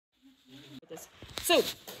So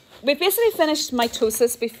we've basically finished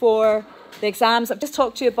mitosis before the exams. I've just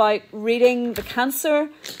talked to you about reading the cancer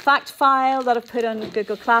fact file that I've put on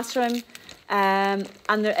Google Classroom. And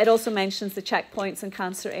it also mentions the checkpoints in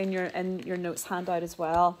cancer in your notes handout as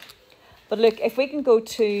well. But look, if we can go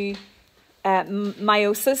to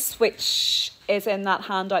meiosis, which is in that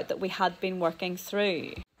handout that we had been working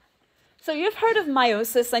through. So you've heard of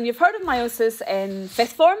meiosis, and you've heard of meiosis in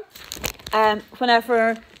fifth form,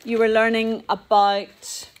 whenever you were learning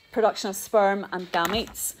about production of sperm and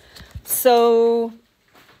gametes. So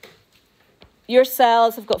your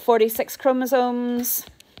cells have got 46 chromosomes.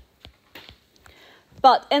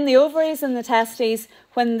 But in the ovaries and the testes,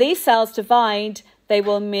 when these cells divide, they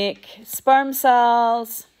will make sperm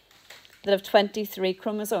cells that have 23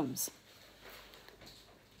 chromosomes.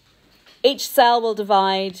 Each cell will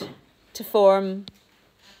divide to form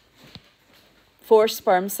 4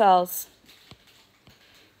 sperm cells.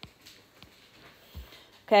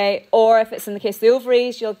 Okay, or if it's in the case of the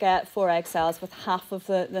ovaries, you'll get 4 egg cells with half of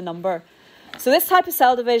the number. So this type of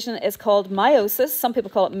cell division is called meiosis. Some people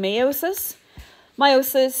call it meiosis.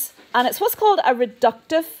 Meiosis, and it's what's called a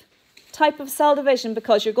reductive type of cell division,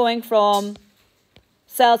 because you're going from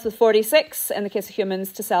cells with 46 in the case of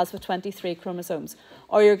humans to cells with 23 chromosomes,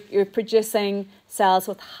 or you're producing cells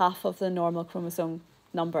with half of the normal chromosome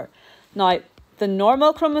number. Now, the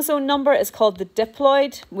normal chromosome number is called the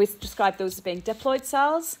diploid. We describe those as being diploid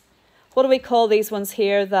cells. What do we call these ones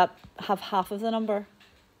here that have half of the number?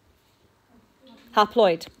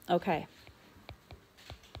 Haploid. Okay.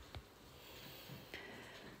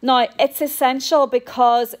 Now, it's essential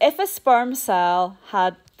because if a sperm cell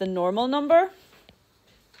had the normal number,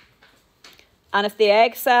 and if the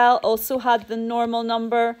egg cell also had the normal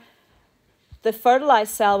number, the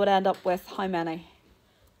fertilized cell would end up with how many?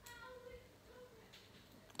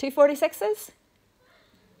 2 46s?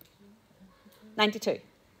 92.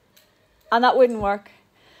 And that wouldn't work.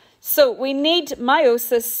 So we need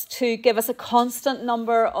meiosis to give us a constant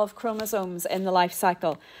number of chromosomes in the life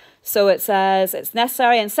cycle. So it says it's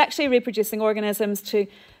necessary in sexually reproducing organisms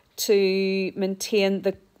to maintain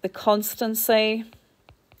the constancy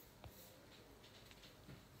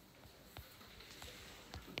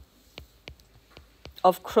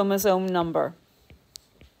of chromosome number.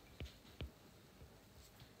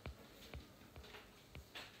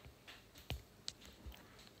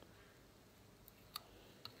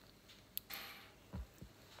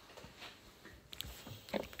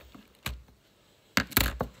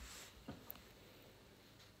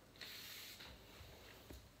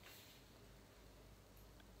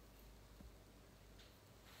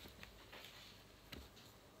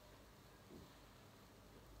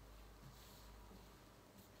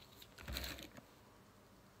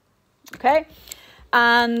 Okay,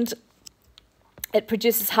 and it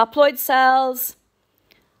produces haploid cells,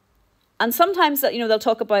 and sometimes they'll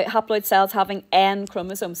talk about haploid cells having N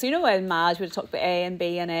chromosomes. So in maths we talk about A and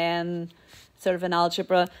B and N, sort of in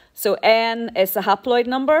algebra. So N is the haploid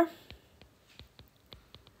number.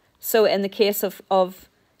 So in the case of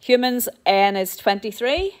humans, N is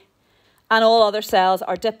 23, and all other cells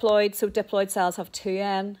are diploid. So diploid cells have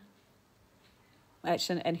 2N.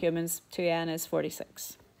 Actually, in humans, 2N is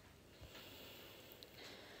 46.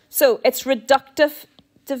 So it's reductive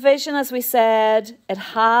division, as we said. It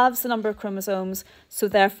halves the number of chromosomes, so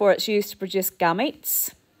therefore it's used to produce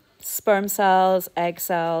gametes, sperm cells, egg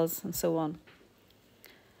cells, and so on.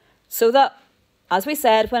 So that, as we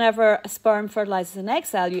said, whenever a sperm fertilizes an egg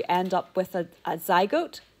cell, you end up with a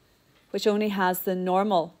zygote, which only has the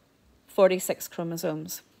normal 46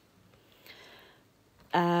 chromosomes.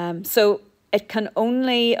 So it can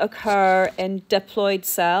only occur in diploid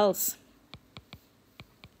cells.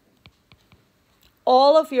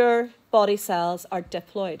 All of your body cells are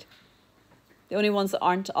diploid. The only ones that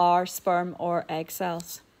aren't are sperm or egg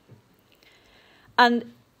cells.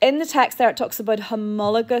 And in the text there, it talks about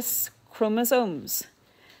homologous chromosomes.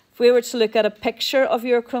 If we were to look at a picture of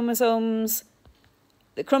your chromosomes,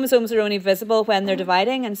 the chromosomes are only visible when they're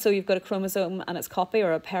dividing, and so you've got a chromosome and its copy,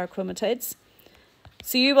 or a pair of chromatids.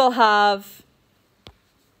 So you will have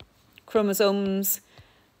chromosomes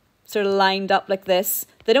sort of lined up like this.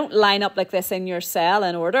 They don't line up like this in your cell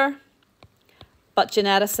in order, but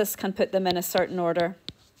geneticists can put them in a certain order.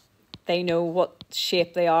 They know what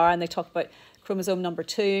shape they are, and they talk about chromosome number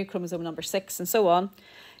 2, chromosome number 6, and so on.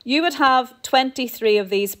 You would have 23 of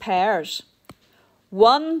these pairs.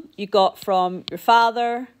 One you got from your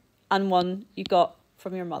father, and one you got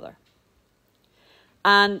from your mother.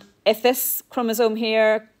 And if this chromosome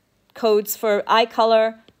here codes for eye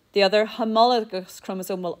colour, the other homologous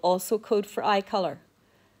chromosome will also code for eye colour.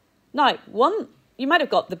 Now, you might have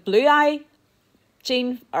got the blue eye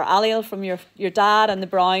gene or allele from your dad and the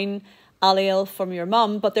brown allele from your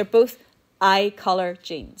mum, but they're both eye colour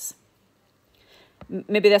genes.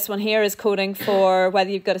 Maybe this one here is coding for whether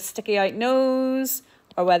you've got a sticky out nose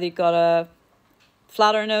or whether you've got a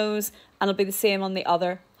flatter nose, and it'll be the same on the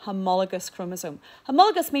other homologous chromosome.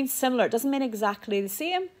 Homologous means similar. It doesn't mean exactly the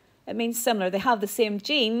same. It means similar. They have the same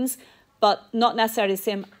genes, but not necessarily the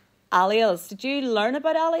same alleles. Did you learn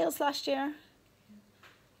about alleles last year?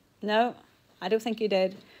 No? I don't think you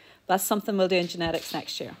did. That's something we'll do in genetics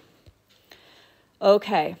next year.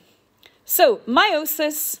 Okay. So,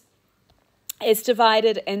 meiosis is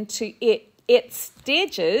divided into eight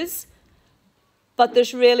stages, but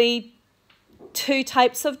there's really two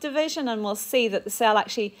types of division, and we'll see that the cell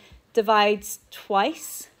actually divides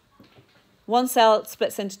twice. One cell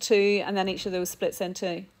splits into two, and then each of those splits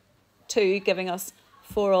into two, giving us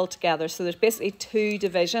 4 altogether. So there's basically 2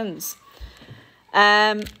 divisions.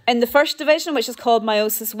 In the first division, which is called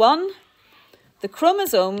meiosis 1, the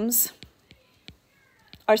chromosomes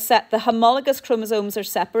are the homologous chromosomes are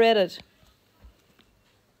separated.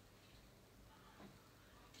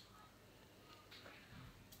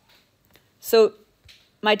 So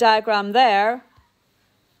my diagram there,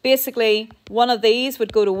 basically one of these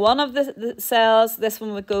would go to one of the cells, this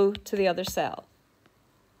one would go to the other cell.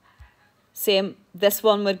 Same, this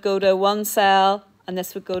one would go to one cell and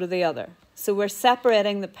this would go to the other. So we're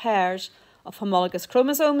separating the pairs of homologous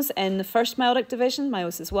chromosomes in the first meiotic division,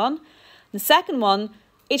 meiosis 1. The second one,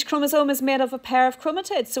 each chromosome is made of a pair of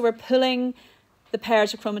chromatids, so we're pulling the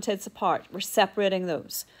pairs of chromatids apart. We're separating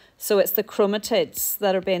those. So it's the chromatids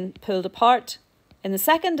that are being pulled apart in the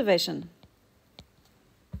second division.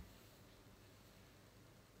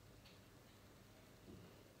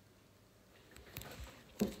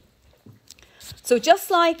 So just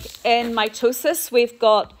like in mitosis, we've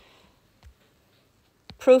got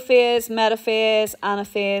prophase, metaphase,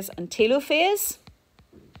 anaphase, and telophase.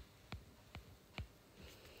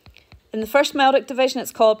 In the first meiotic division,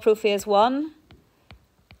 it's called prophase 1.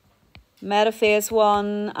 Metaphase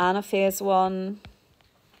 1, anaphase 1,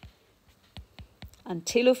 and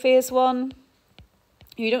telophase 1.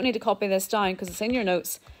 You don't need to copy this down because it's in your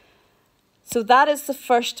notes. So that is the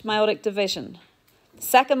first meiotic division. The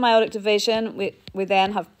second meiotic division, we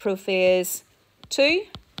then have prophase 2,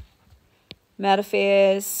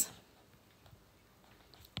 metaphase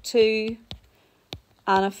 2,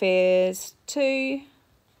 anaphase 2,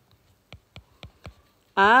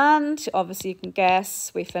 and obviously you can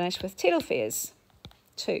guess we finish with telophase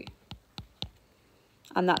 2.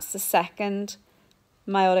 And that's the second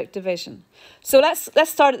meiotic division. So let's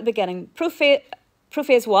start at the beginning.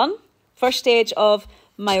 Prophase 1, first stage of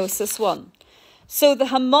meiosis 1. So the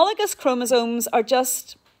homologous chromosomes are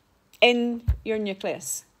just in your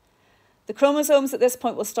nucleus. The chromosomes at this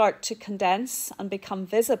point will start to condense and become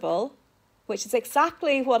visible, which is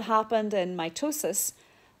exactly what happened in mitosis,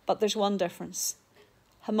 but there's one difference.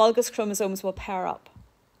 Homologous chromosomes will pair up.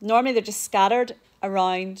 Normally they're just scattered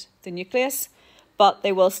around the nucleus, but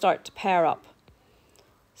they will start to pair up.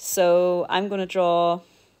 So I'm going to draw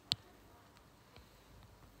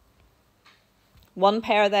one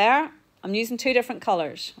pair there. I'm using 2 different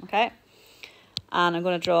colours, okay? And I'm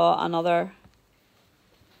going to draw another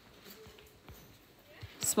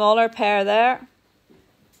smaller pair there.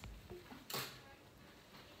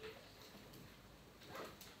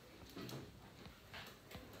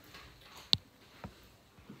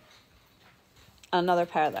 Another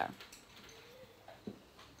pair there.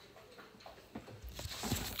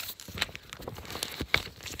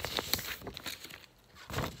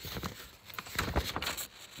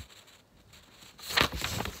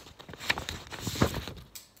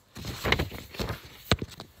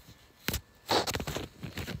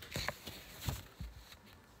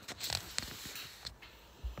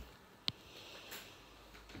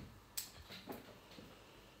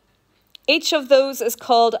 Each of those is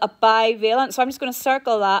called a bivalent, so I'm just going to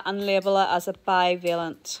circle that and label it as a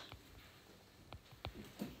bivalent.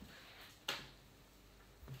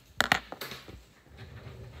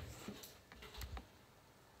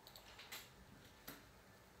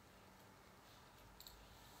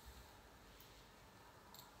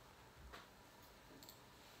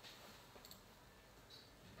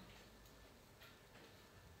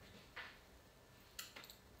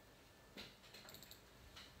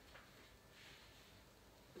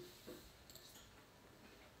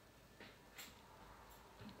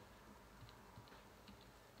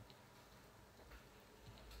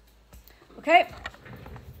 Okay,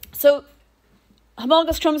 so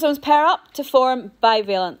homologous chromosomes pair up to form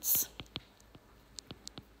bivalents.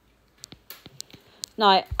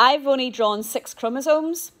 Now, I've only drawn 6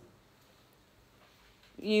 chromosomes.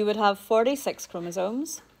 you would have 46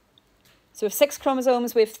 chromosomes. So we have 6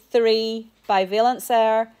 chromosomes, we have 3 bivalents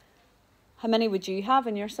there. How many would you have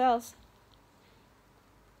in your cells?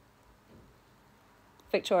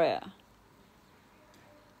 Victoria?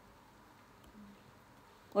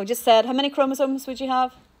 Well, we just said, how many chromosomes would you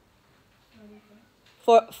have?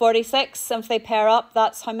 46. And if they pair up,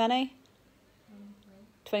 that's how many?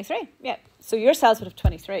 23. Yeah. So your cells would have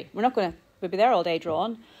 23. We're not going to, we'll be there all day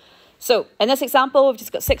drawing. So in this example, we've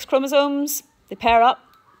just got 6 chromosomes. They pair up.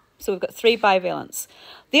 So we've got 3 bivalents.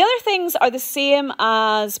 The other things are the same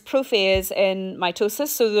as prophase in mitosis.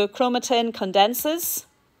 So the chromatin condenses.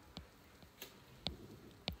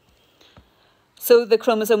 So the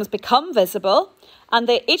chromosomes become visible. And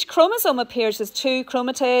each chromosome appears as 2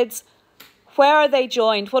 chromatids. Where are they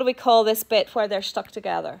joined? What do we call this bit where they're stuck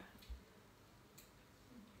together?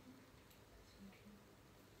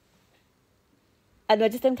 And I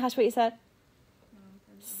just didn't catch what you said.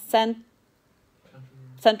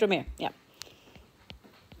 Centromere, yeah.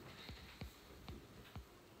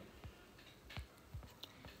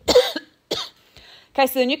 Okay,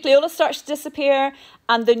 so the nucleolus starts to disappear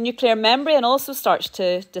and the nuclear membrane also starts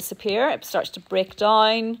to disappear. It starts to break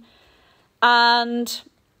down and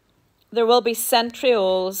there will be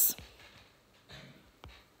centrioles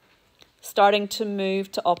starting to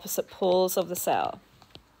move to opposite poles of the cell.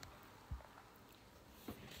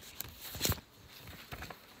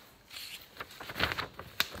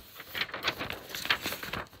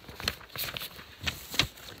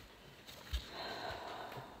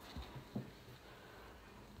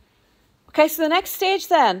 Okay, so the next stage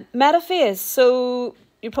then, metaphase. So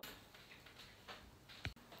you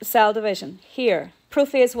cell division here,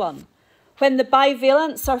 prophase 1. When the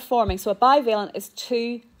bivalents are forming, so a bivalent is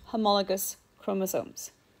 2 homologous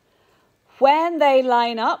chromosomes. When they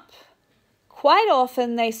line up, quite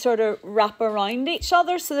often they sort of wrap around each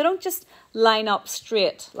other, so they don't just line up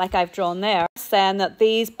straight like I've drawn there. It's then that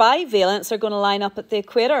these bivalents are going to line up at the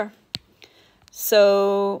equator.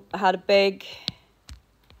 So I had a big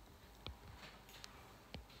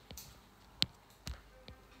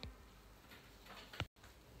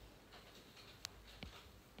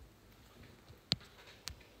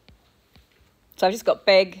so I've just got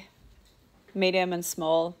big, medium and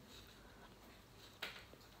small.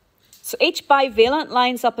 So each bivalent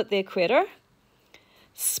lines up at the equator.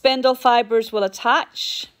 Spindle fibers will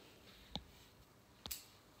attach.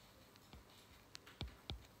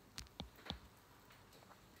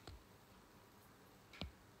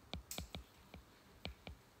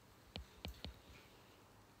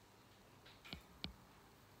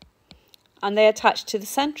 And they attach to the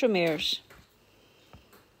centromeres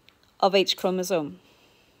of each chromosome.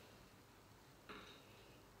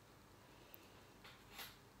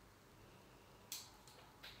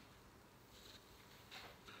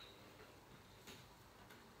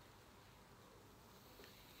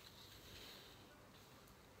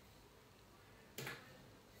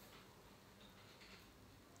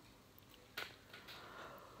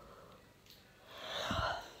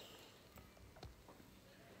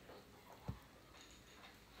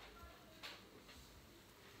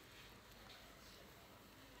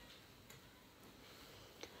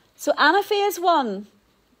 So anaphase 1,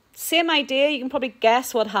 same idea, you can probably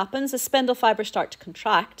guess what happens. The spindle fibers start to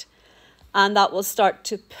contract and that will start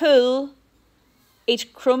to pull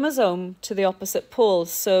each chromosome to the opposite pole.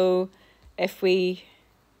 So if we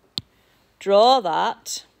draw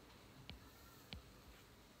that,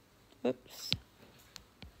 oops.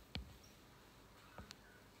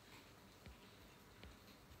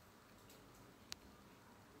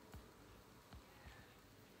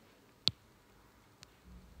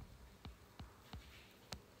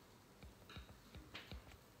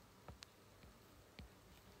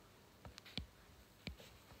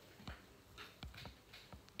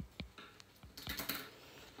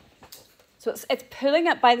 So it's pulling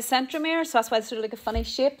it by the centromere, so that's why it's sort of like a funny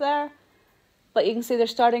shape there. But you can see they're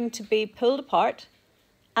starting to be pulled apart.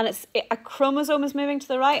 And a chromosome is moving to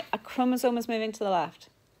the right, a chromosome is moving to the left.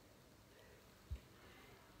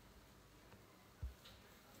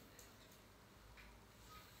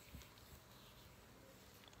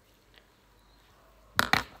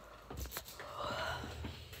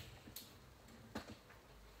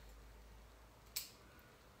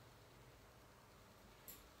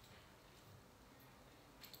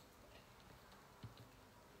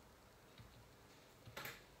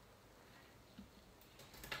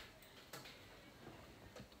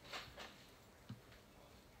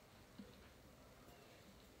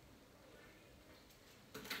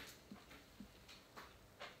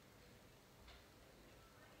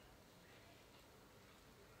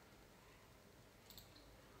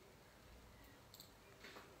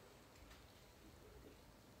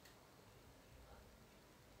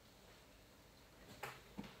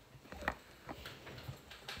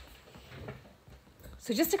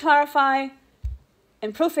 So just to clarify,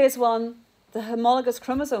 in prophase 1, the homologous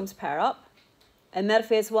chromosomes pair up. In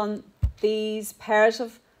metaphase 1, these pairs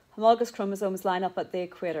of homologous chromosomes line up at the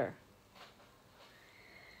equator.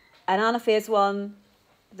 In anaphase 1,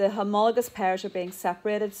 the homologous pairs are being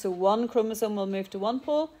separated, so one chromosome will move to one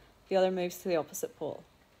pole, the other moves to the opposite pole.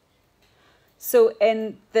 So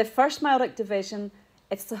in the first meiotic division,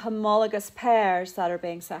 it's the homologous pairs that are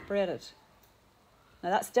being separated. Now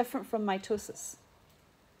that's different from mitosis.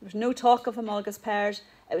 There's no talk of homologous pairs.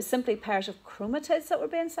 It was simply pairs of chromatids that were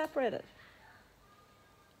being separated.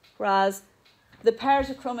 Whereas the pairs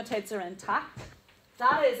of chromatids are intact.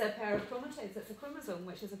 That is a pair of chromatids. It's a chromosome,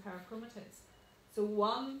 which is a pair of chromatids. So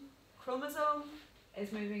one chromosome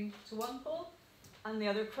is moving to one pole, and the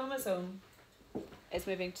other chromosome is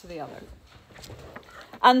moving to the other.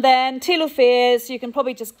 And then telophase, you can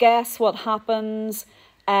probably just guess what happens.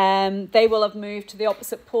 They will have moved to the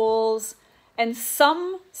opposite poles. In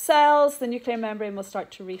some cells, the nuclear membrane will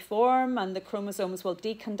start to reform and the chromosomes will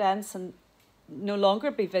decondense and no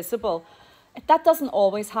longer be visible. That doesn't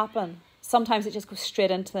always happen. Sometimes it just goes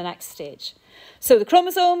straight into the next stage. So the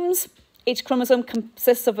chromosomes, each chromosome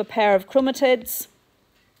consists of a pair of chromatids,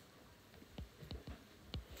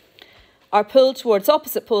 are pulled towards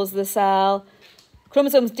opposite poles of the cell.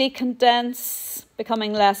 Chromosomes decondense,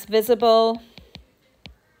 becoming less visible.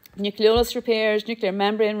 Nucleolus repairs, nuclear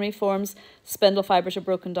membrane reforms, spindle fibres are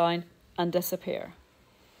broken down and disappear.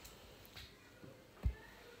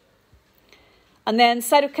 And then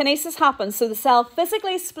cytokinesis happens, so the cell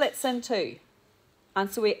physically splits in two.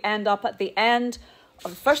 And so we end up at the end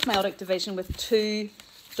of the first meiotic division with two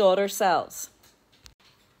daughter cells.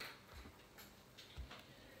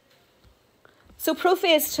 So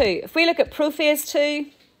prophase 2, if we look at prophase 2,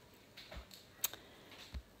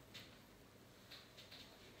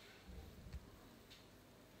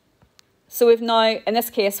 so we've now, in this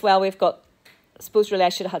case, well, we've got, I suppose really I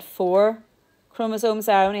should have had 4 chromosomes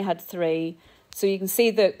there, I only had 3. So you can see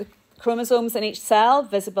the chromosomes in each cell,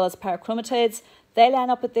 visible as parachromatids, they line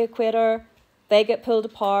up at the equator, they get pulled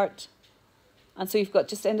apart, and so you've got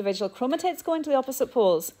just individual chromatids going to the opposite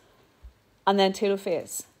poles, and then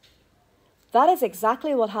telophase. That is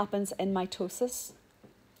exactly what happens in mitosis.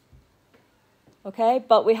 Okay,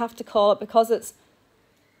 but we have to call it, because it's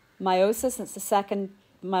meiosis, and it's the second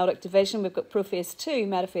meiotic division, we've got prophase 2,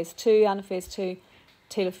 metaphase 2, anaphase 2,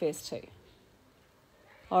 telophase 2.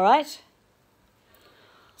 All right?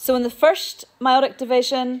 So in the first meiotic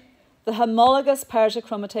division, the homologous pairs of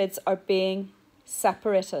chromatids are being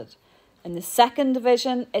separated. In the second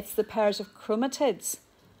division, it's the pairs of chromatids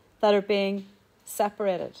that are being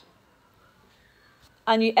separated.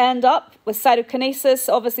 And you end up with cytokinesis.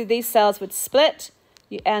 Obviously, these cells would split.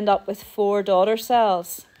 You end up with 4 daughter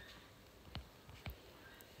cells.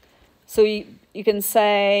 So you can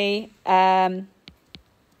say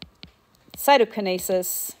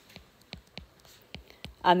cytokinesis,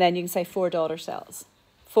 and then you can say 4 daughter cells.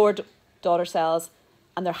 4 daughter cells,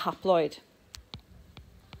 and they're haploid.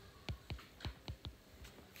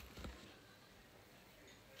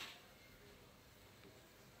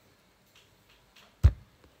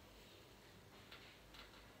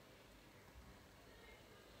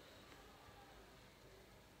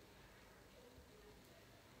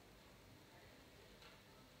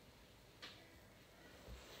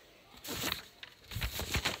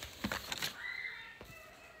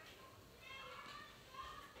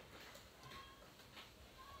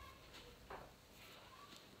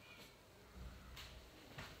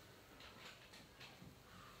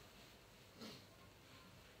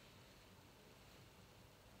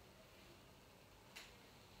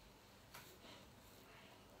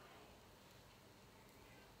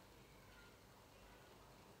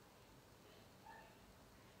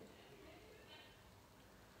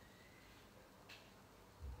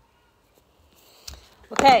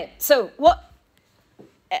 Okay, so what,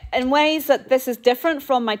 in ways that this is different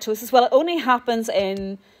from mitosis, well, it only happens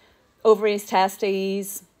in ovaries,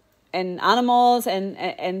 testes, in animals,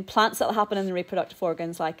 in plants that will happen in the reproductive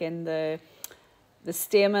organs, like in the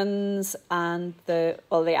stamens and the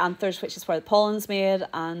anthers, which is where the pollen's made,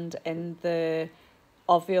 and in the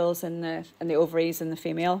ovules in the ovaries in the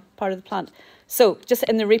female part of the plant. So just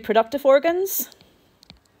in the reproductive organs.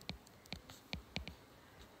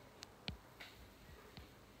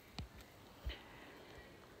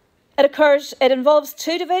 It involves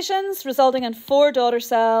 2 divisions, resulting in 4 daughter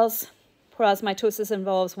cells, whereas mitosis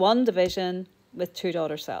involves 1 division with 2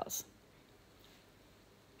 daughter cells.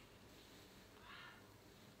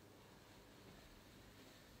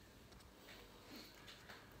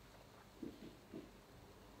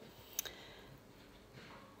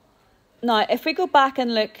 Now, if we go back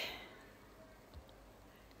and look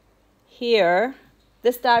here,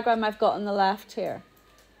 this diagram I've got on the left here,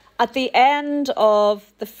 at the end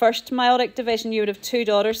of the first meiotic division, you would have 2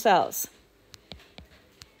 daughter cells.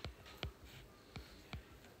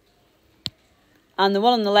 And the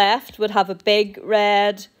one on the left would have a big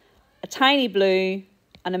red, a tiny blue,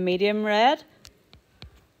 and a medium red.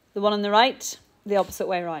 The one on the right, the opposite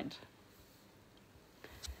way around.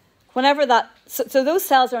 Whenever that, so those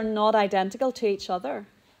cells are not identical to each other.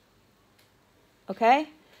 Okay?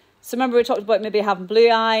 So remember we talked about maybe having blue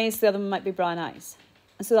eyes, the other one might be brown eyes.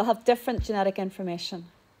 And so they'll have different genetic information.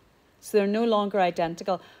 So they're no longer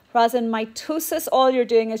identical. Whereas in mitosis, all you're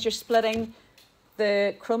doing is you're splitting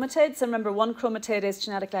the chromatids. And remember, one chromatid is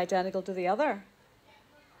genetically identical to the other.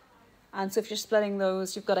 And so if you're splitting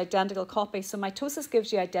those, you've got identical copies. So mitosis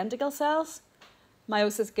gives you identical cells.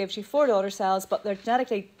 Meiosis gives you 4 daughter cells, but they're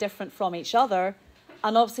genetically different from each other.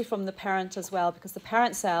 And obviously from the parent as well, because the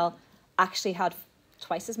parent cell actually had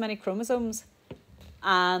twice as many chromosomes.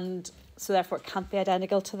 And so therefore it can't be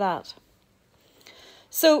identical to that.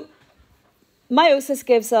 So meiosis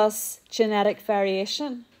gives us genetic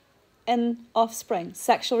variation in offspring.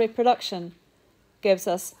 Sexual reproduction gives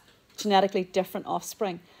us genetically different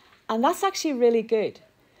offspring. And that's actually really good,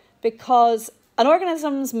 because an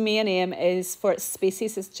organism's main aim is for its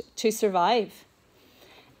species is to survive.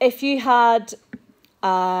 If you had,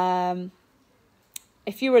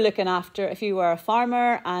 if you were a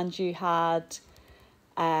farmer and you had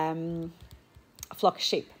a flock of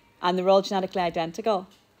sheep and they were all genetically identical,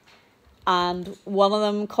 and one of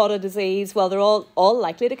them caught a disease, well, they're all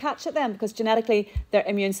likely to catch it then, because genetically their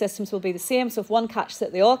immune systems will be the same. So if one catches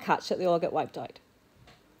it, they all catch it, they all get wiped out.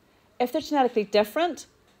 If they're genetically different,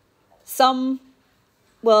 some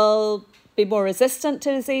will be more resistant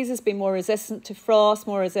to diseases, be more resistant to frost,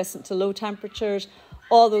 more resistant to low temperatures,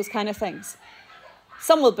 all those kind of things.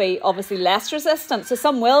 Some will be obviously less resistant, so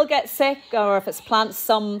some will get sick, or if it's plants,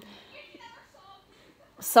 some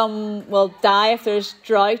will die if there's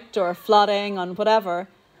drought or flooding and whatever.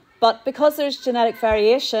 But because there's genetic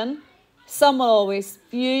variation, some will always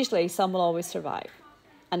survive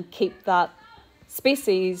and keep that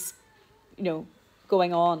species,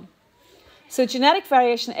 going on. So genetic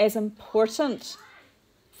variation is important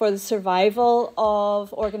for the survival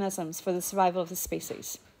of organisms, for the survival of the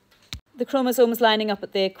species. The chromosomes lining up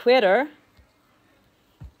at the equator,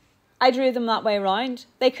 I drew them that way around.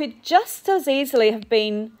 They could just as easily have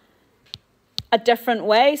been a different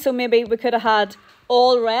way. So maybe we could have had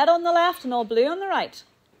all red on the left and all blue on the right.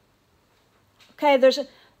 Okay,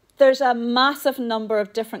 there's a massive number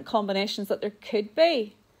of different combinations that there could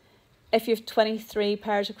be if you have 23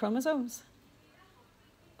 pairs of chromosomes.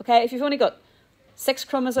 Okay, if you've only got 6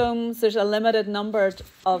 chromosomes, there's a limited number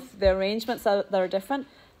of the arrangements that are different.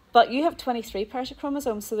 But you have 23 pairs of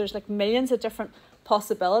chromosomes, so there's like millions of different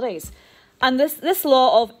possibilities. And this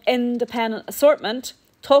law of independent assortment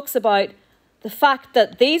talks about the fact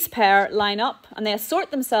that these pair line up and they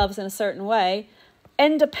assort themselves in a certain way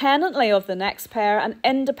independently of the next pair and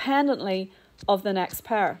independently of the next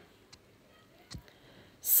pair.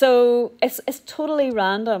 So it's totally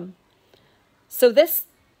random. So this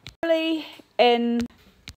really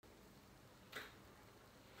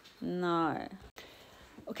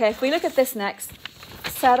Okay, if we look at this next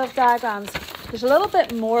set of diagrams, there's a little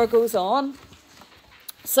bit more goes on.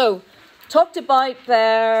 So, talked about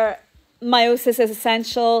their meiosis is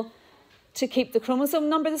essential to keep the chromosome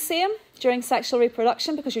number the same during sexual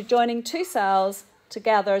reproduction, because you're joining 2 cells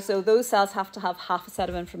together, so those cells have to have half a set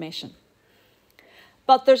of information.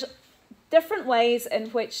 But there's different ways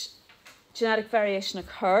in which genetic variation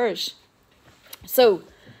occurs. So,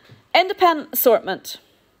 independent assortment.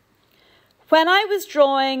 When I was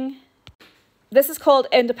drawing, this is called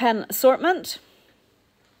independent assortment.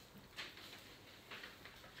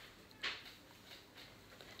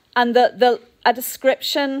 And a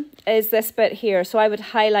description is this bit here, so I would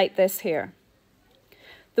highlight this here.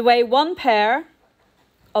 The way one pair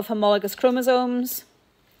of homologous chromosomes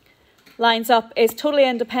lines up is totally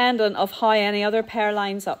independent of how any other pair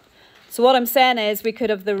lines up. So what I'm saying is we could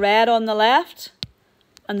have the red on the left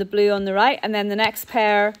and the blue on the right, and then the next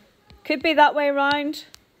pair could be that way round,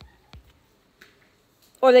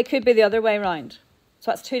 or they could be the other way round. So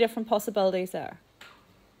that's 2 different possibilities there.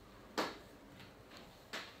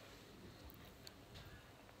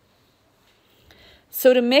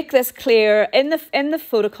 So to make this clear, in the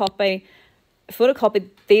photocopy,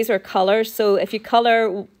 these are colours. So if you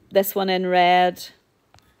colour this one in red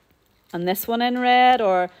and this one in red,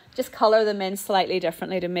 or just colour them in slightly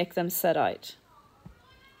differently to make them sit out.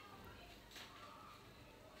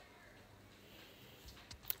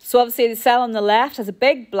 So obviously the cell on the left has a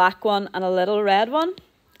big black one and a little red one.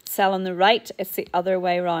 Cell on the right, it's the other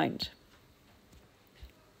way round.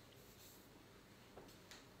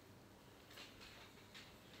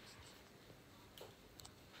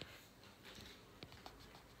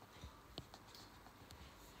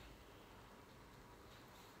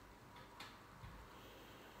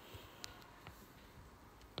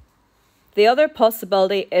 The other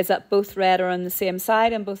possibility is that both red are on the same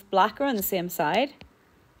side and both black are on the same side.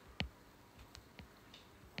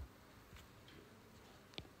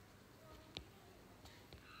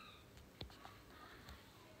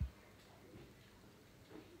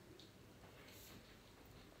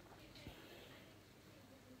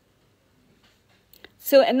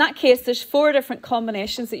 So in that case, there's 4 different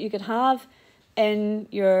combinations that you could have in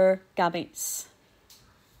your gametes.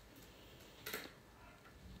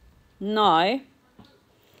 Now,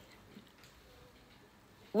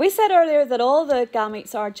 we said earlier that all the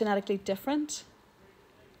gametes are genetically different.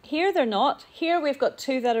 Here they're not. Here we've got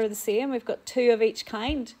 2 that are the same. We've got 2 of each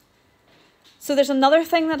kind. So there's another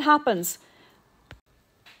thing that happens.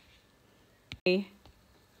 They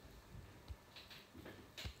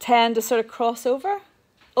tend to sort of cross over,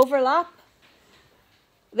 overlap.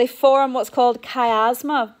 They form what's called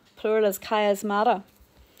chiasma. Plural is chiasmata.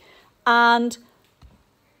 And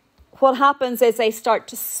what happens is they start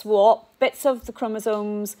to swap. Bits of the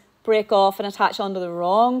chromosomes break off and attach onto the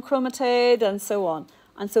wrong chromatid and so on.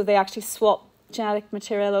 And so they actually swap genetic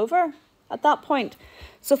material over at that point.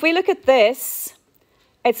 So if we look at this,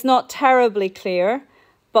 it's not terribly clear,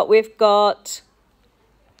 but we've got,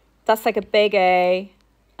 that's like a big A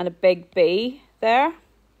and a big B there.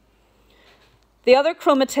 The other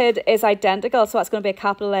chromatid is identical, so that's going to be a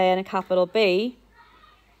capital A and a capital B.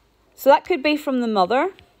 So that could be from the mother.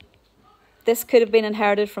 This could have been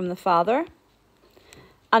inherited from the father.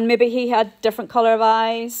 And maybe he had different colour of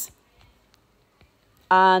eyes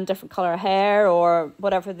and different colour of hair or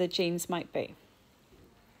whatever the genes might be.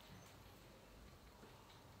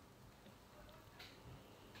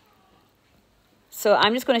 So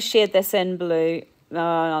I'm just going to shade this in blue.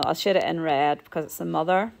 No, I'll shade it in red because it's the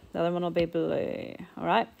mother. The other one will be blue. All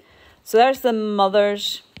right. So there's the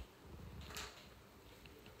mother's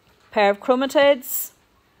pair of chromatids.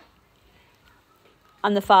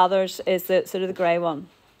 And the father's is the sort of the grey one.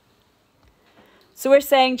 So we're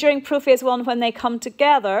saying during prophase 1, when they come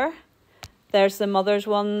together, there's the mother's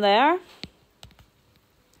one there.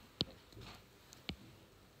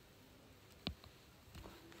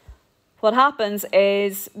 What happens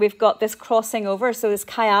is we've got this crossing over, so this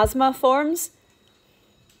chiasma forms.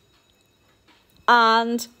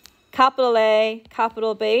 And capital A,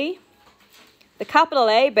 capital B. The capital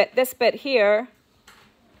A bit, this bit here,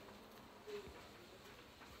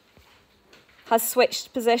 has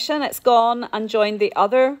switched position. It's gone and joined the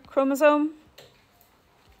other chromosome.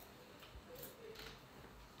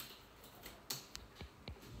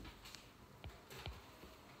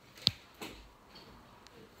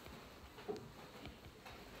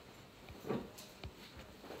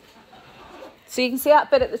 So you can see that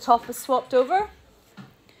bit at the top is swapped over.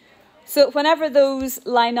 So whenever those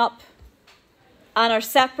line up and are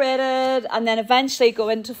separated and then eventually go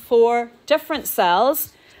into 4 different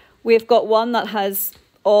cells, we've got one that has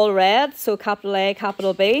all red, so capital A,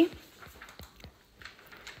 capital B.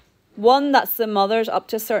 One that's the mother's up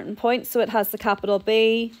to a certain point, so it has the capital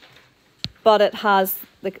B, but it has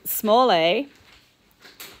the small a.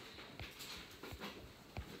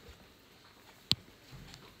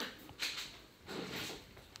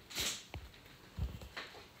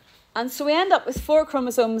 And so we end up with 4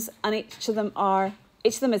 chromosomes, and each of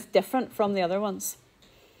them is different from the other ones.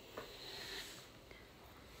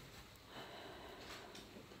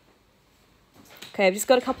 Okay, I've just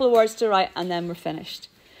got a couple of words to write and then we're finished.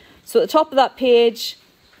 So at the top of that page,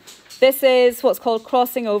 this is what's called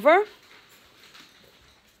crossing over.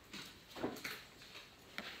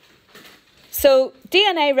 So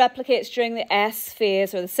DNA replicates during the S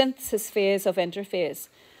phase or the synthesis phase of interphase.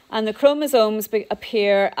 And the chromosomes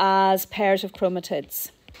appear as pairs of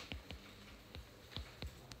chromatids.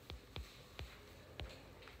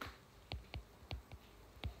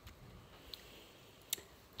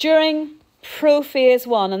 During prophase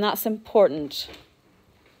 1, and that's important,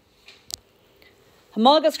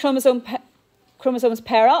 homologous chromosomes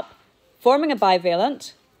pair up, forming a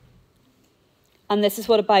bivalent, and this is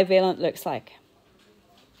what a bivalent looks like.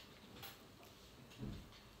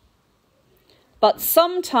 But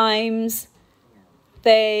sometimes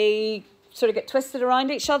they sort of get twisted around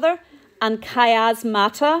each other, and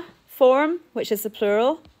chiasmata form, which is the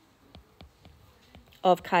plural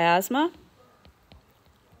of chiasma.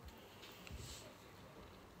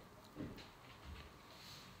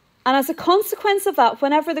 And as a consequence of that,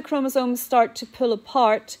 whenever the chromosomes start to pull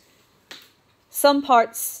apart, some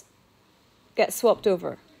parts get swapped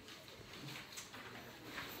over.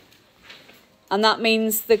 And that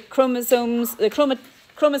means the chromosomes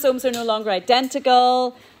are no longer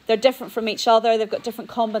identical. They're different from each other. They've got different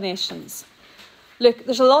combinations. Look,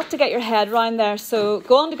 there's a lot to get your head around there. So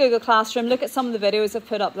go on to Google Classroom, look at some of the videos I've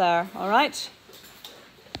put up there, all right?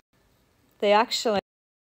 They actually